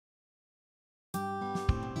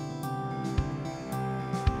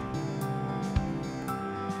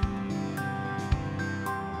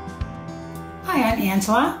I'm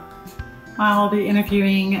Angela. I'll be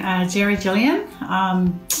interviewing Gerri Gillan,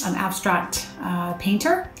 an abstract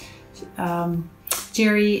painter.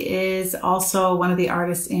 Gerri is also one of the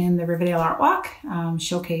artists in the Riverdale Artwalk,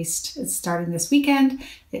 showcased. It's starting this weekend.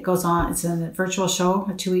 It goes on, it's a virtual show,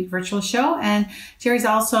 a 2-week virtual show. And Gerri's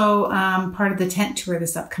also part of the tent tour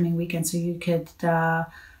this upcoming weekend. So you could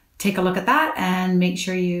take a look at that and make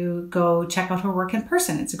sure you go check out her work in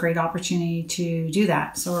person. It's a great opportunity to do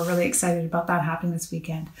that. So we're really excited about that happening this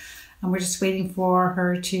weekend. And we're just waiting for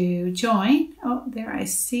her to join. Oh, there I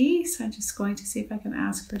see. So I'm just going to see if I can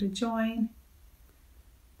ask her to join.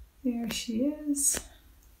 There she is.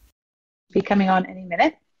 Be coming on any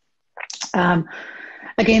minute.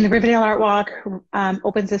 Again, the Riverdale Artwalk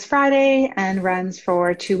opens this Friday and runs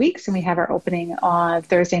for 2 weeks. And we have our opening on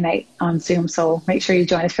Thursday night on Zoom. So make sure you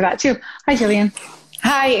join us for that too. Hi, Gillian.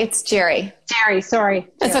 Hi, it's Gerri. Gerri, sorry.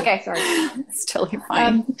 It's okay. Sorry. It's totally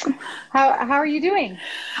fine. How are you doing?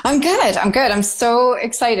 I'm good. I'm so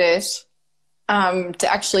excited to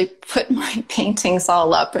actually put my paintings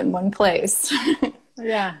all up in one place.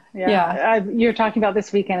 Yeah. You're talking about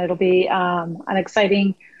this weekend. It'll be an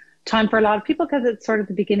exciting time for a lot of people because it's sort of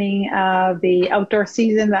the beginning of the outdoor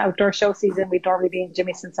season, the outdoor show season. We'd normally be in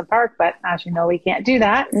Jimmy Simpson Park, but as you know, we can't do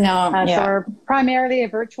that. No. So we're primarily a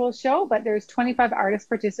virtual show, but there's 25 artists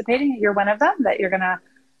participating. You're one of them that you're going to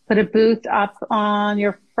put a booth up on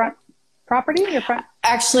your front property,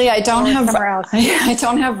 Actually, I don't have somewhere else. I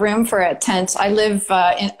don't have room for a tent. I live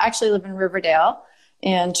in Riverdale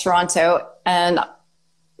in Toronto, and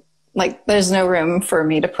there's no room for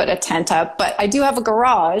me to put a tent up, but I do have a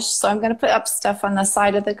garage. So I'm going to put up stuff on the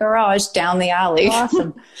side of the garage down the alley.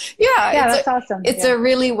 Awesome. That's awesome. It's a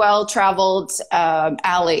really well-traveled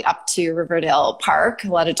alley up to Riverdale Park. A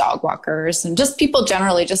lot of dog walkers and just people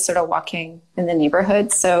generally just sort of walking in the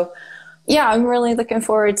neighborhood. So yeah, I'm really looking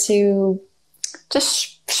forward to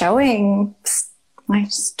just showing my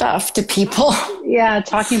stuff to people. Yeah,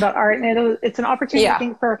 talking about art. And it's an opportunity, I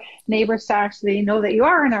think, for neighbors to actually know that you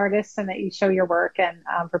are an artist and that you show your work, and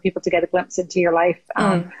for people to get a glimpse into your life,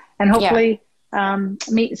 and hopefully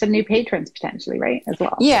meet some new patrons potentially, right, as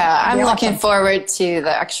well. Yeah, I'm looking forward to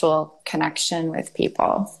the actual connection with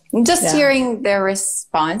people. And just hearing their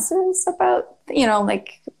responses about,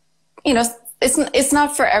 it's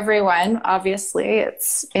not for everyone, obviously.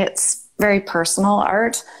 It's very personal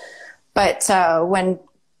art. But when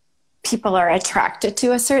people are attracted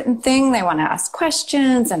to a certain thing, they want to ask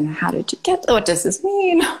questions and what does this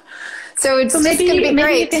mean? So maybe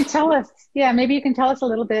you can tell us, maybe you can tell us a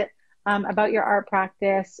little bit about your art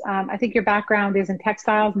practice. I think your background is in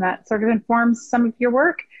textiles and that sort of informs some of your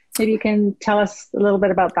work. Maybe you can tell us a little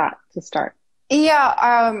bit about that to start.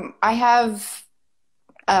 Yeah, I have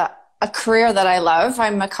a career that I love.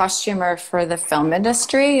 I'm a costumer for the film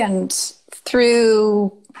industry, and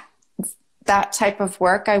through that type of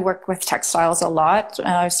work, I work with textiles a lot.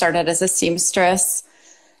 I started as a seamstress,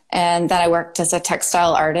 and then I worked as a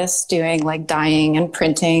textile artist doing dyeing and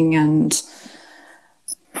printing and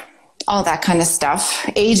all that kind of stuff.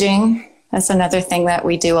 Aging, that's another thing that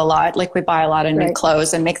we do a lot. We buy a lot of new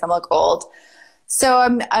clothes and make them look old.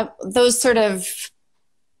 So those sort of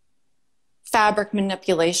fabric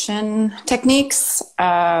manipulation techniques,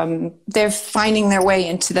 they're finding their way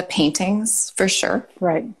into the paintings for sure.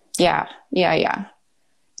 Right. Yeah.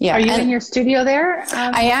 Are you in your studio there?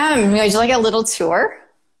 I am. Would you like a little tour?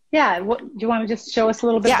 Yeah. Do you want to just show us a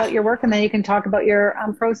little bit about your work, and then you can talk about your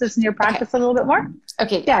process and your practice a little bit more?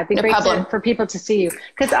 Okay. Yeah, it'd be great for people to see you,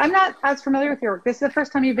 because I'm not as familiar with your work. This is the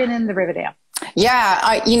first time you've been in the Riverdale.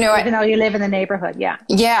 Yeah. Even though you live in the neighborhood. Yeah.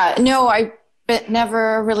 Yeah. No, I've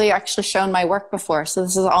never really actually shown my work before. So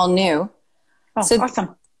this is all new. Oh, so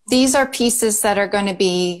awesome. These are pieces that are going to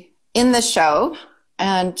be in the show.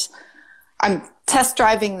 And I'm test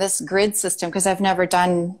driving this grid system because I've never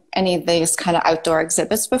done any of these kind of outdoor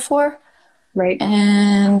exhibits before. Right.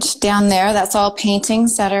 And down there, that's all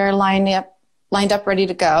paintings that are lined up, ready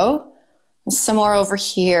to go. Some more over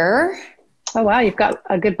here. Oh, wow. You've got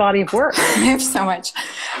a good body of work. I have so much.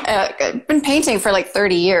 I've been painting for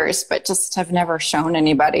 30 years, but just have never shown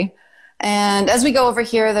anybody. And as we go over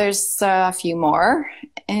here, there's a few more.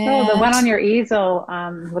 And the one on your easel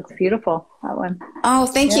looks beautiful, that one. Oh,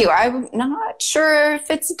 thank you. I'm not sure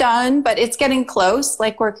if it's done, but it's getting close.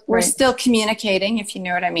 We're still communicating, if you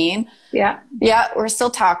know what I mean. Yeah. Yeah, we're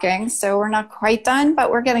still talking. So we're not quite done,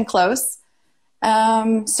 but we're getting close.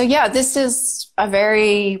 So yeah, this is a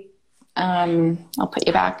very, I'll put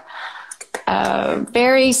you back, a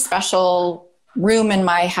very special room in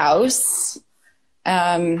my house.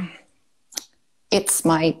 It's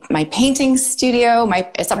my painting studio.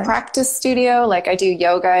 It's a practice studio. I do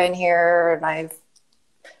yoga in here, and I've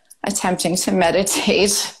attempting to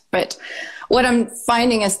meditate. But what I'm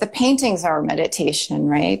finding is the paintings are meditation,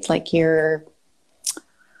 right? Like you're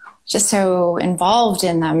just so involved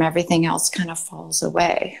in them, everything else kind of falls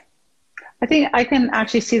away. I think I can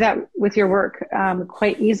actually see that with your work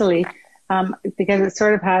quite easily, because it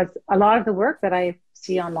sort of has a lot of the work that I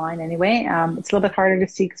see online anyway. It's a little bit harder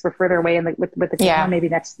to see because we're further away, and with the camera,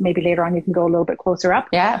 maybe later on you can go a little bit closer up.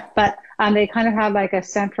 Yeah. But they kind of have like a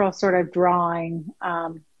central sort of drawing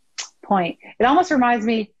point. It almost reminds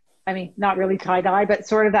me, I mean, not really tie-dye, but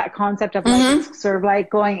sort of that concept of like, sort of like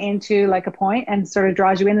going into like a point and sort of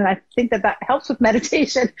draws you in. And I think that helps with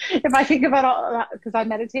meditation. If I think about all that, because I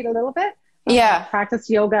meditate a little bit. Practice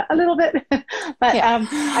yoga a little bit. But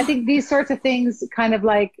I think these sorts of things kind of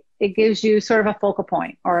like, it gives you sort of a focal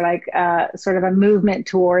point, or like sort of a movement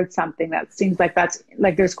towards something that seems like that's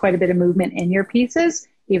like there's quite a bit of movement in your pieces,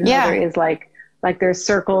 even though there is like there's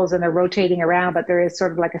circles and they're rotating around, but there is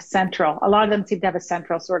sort of like a lot of them seem to have a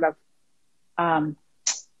central sort of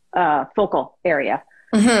focal area.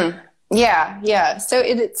 Yeah. So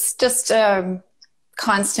it's just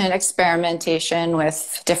constant experimentation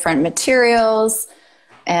with different materials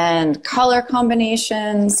and color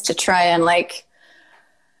combinations to try and like,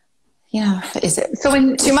 is it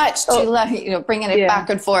too much to bringing it back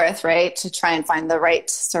and forth, right? To try and find the right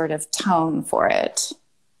sort of tone for it.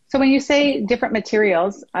 So when you say different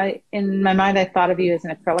materials, in my mind, I thought of you as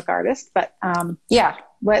an acrylic artist, but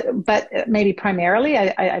but maybe primarily,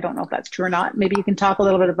 I don't know if that's true or not. Maybe you can talk a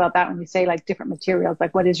little bit about that when you say like different materials,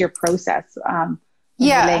 like what is your process?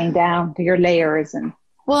 You're laying down your layers and.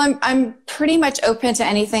 Well, I'm pretty much open to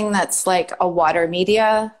anything that's like a water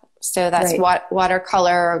media. So that's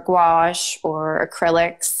watercolor, gouache, or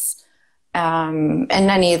acrylics. And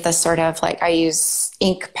any of the sort of like, I use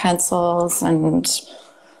ink pencils and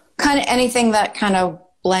kind of anything that kind of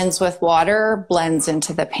blends with water blends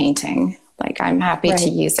into the painting. Like I'm happy to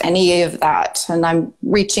use any of that. And I'm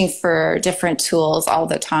reaching for different tools all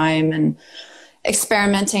the time and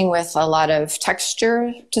experimenting with a lot of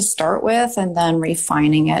texture to start with and then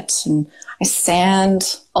refining it. And I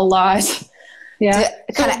sand a lot to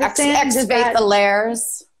kind of excavate the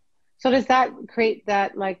layers. So does that create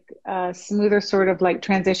that like smoother sort of like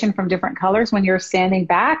transition from different colors when you're sanding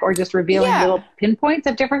back, or just revealing little pinpoints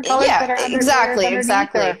of different colors that are under exactly.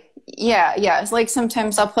 Or? Yeah. It's like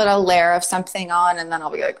sometimes I'll put a layer of something on and then I'll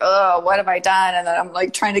be like, oh, what have I done? And then I'm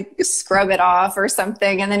like trying to scrub it off or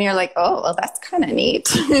something. And then you're like, oh, well, that's kind of neat.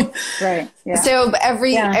 Right. Yeah. So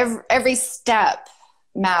every step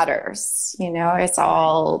matters, it's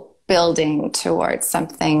all building towards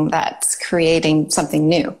something that's creating something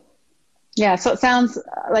new. Yeah. So it sounds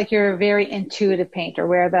like you're a very intuitive painter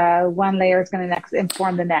where the one layer is going to next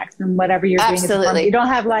inform the next, and whatever you're doing. Absolutely. You don't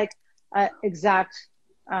have like exact,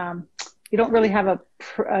 you don't really have a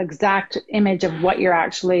exact image of what your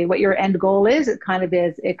end goal is. It kind of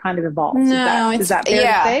evolves. No, is that fair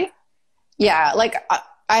to say? Yeah. Like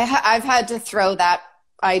I've had to throw that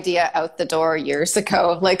idea out the door years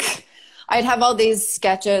ago. Like I'd have all these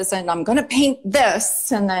sketches and I'm going to paint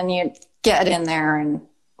this. And then you get in there and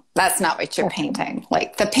that's not what you're painting.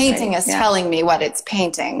 Like the painting is telling me what it's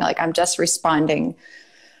painting. Like I'm just responding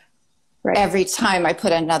every time I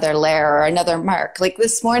put another layer or another mark. Like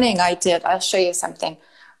this morning I'll show you something.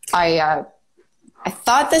 I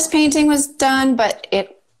thought this painting was done, but I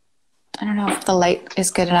don't know if the light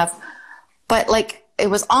is good enough, but like it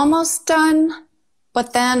was almost done,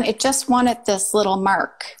 but then it just wanted this little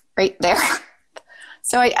mark right there.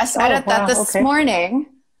 So I added that this morning.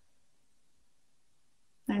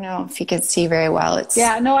 I don't know if you can see very well.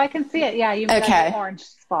 I can see it. Yeah, you got an orange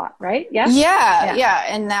spot, right? Yeah? Yeah.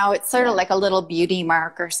 And now it's sort of like a little beauty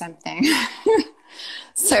mark or something.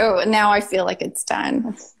 So now I feel like it's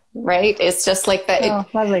done, right? It's just like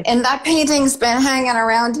that. Lovely. And that painting's been hanging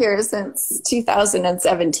around here since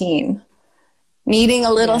 2017, needing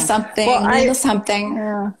a little something, something.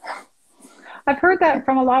 Yeah. I've heard that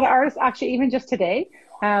from a lot of artists, actually, even just today.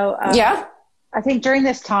 I think during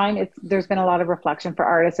this time, there's been a lot of reflection for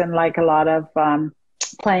artists and like a lot of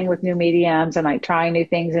playing with new mediums and like trying new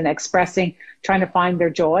things and trying to find their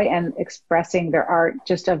joy and expressing their art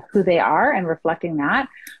just of who they are and reflecting that.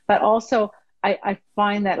 But also I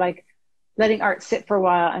find that like letting art sit for a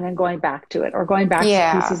while and then going back to it, or going back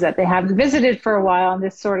to pieces that they haven't visited for a while. And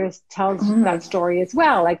this sort of tells that story as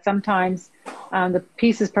well. Like sometimes the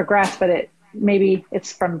pieces progress, but maybe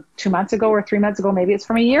it's from 2 months ago or 3 months ago. Maybe it's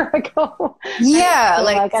from a year ago. Yeah. So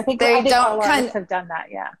I think all artists have done that.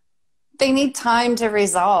 Yeah. They need time to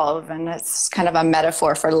resolve. And it's kind of a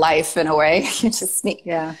metaphor for life in a way. You just need,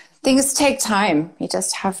 things take time. You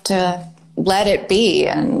just have to let it be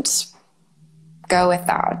and go with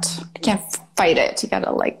that. You can't fight it. You got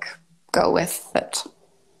to like go with it.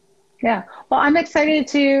 Yeah. Well, I'm excited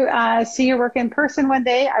to see your work in person one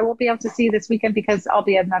day. I won't be able to see you this weekend because I'll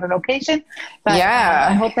be at another location. But yeah.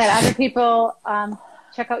 I hope that other people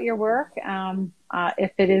check out your work.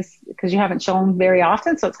 If it is, because you haven't shown very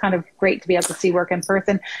often, so it's kind of great to be able to see work in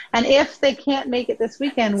person. And if they can't make it this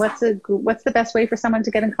weekend, what's the best way for someone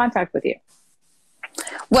to get in contact with you?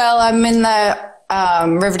 Well, I'm in the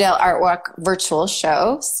Riverdale Artwalk virtual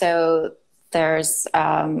show, so there's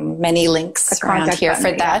many links around here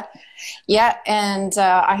for that. Yeah, and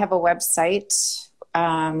I have a website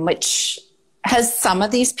which has some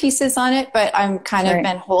of these pieces on it, but I'm kind of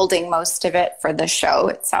been holding most of it for the show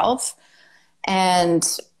itself. And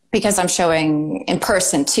because I'm showing in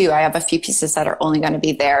person too, I have a few pieces that are only going to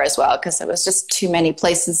be there as well, because it was just too many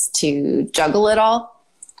places to juggle it all.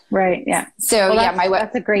 Right. Yeah. So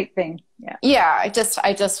that's a great thing. Yeah. Yeah. I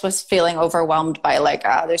just was feeling overwhelmed by like,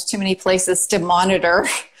 there's too many places to monitor.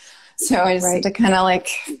 So I just had to kind of like,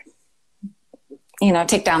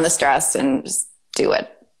 take down the stress and just do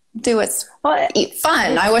it. It's fun.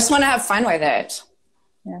 I just want to have fun with it.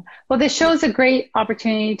 Yeah. Well, this show is a great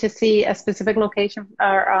opportunity to see a specific location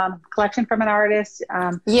or collection from an artist.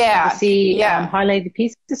 To see highlighted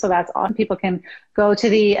pieces. So that's awesome. People can go to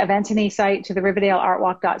the Eventany site, to the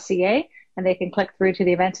riverdaleartwalk.ca, and they can click through to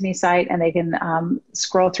the Eventany site, and they can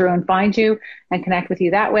scroll through and find you and connect with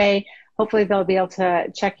you that way. Hopefully they'll be able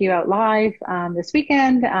to check you out live this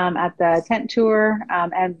weekend at the tent tour.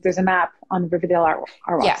 And there's a map on the Riverdale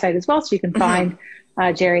Artwalk site as well, so you can find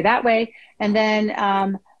Gerri that way. And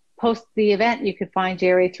then post the event, you could find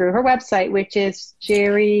Gerri through her website, which is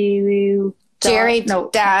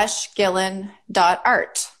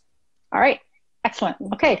Gerri-Gillan.art. All right. Excellent.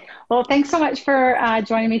 Okay. Well, thanks so much for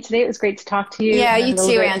joining me today. It was great to talk to you. Yeah, you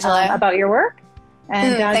too, Angela. About your work.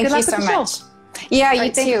 And thank good luck you so with the much. show. Yeah,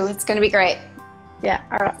 you too. It's going to be great. Yeah.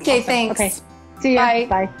 All right. Okay, awesome. thanks. Okay. See you. Bye.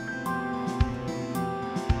 Bye.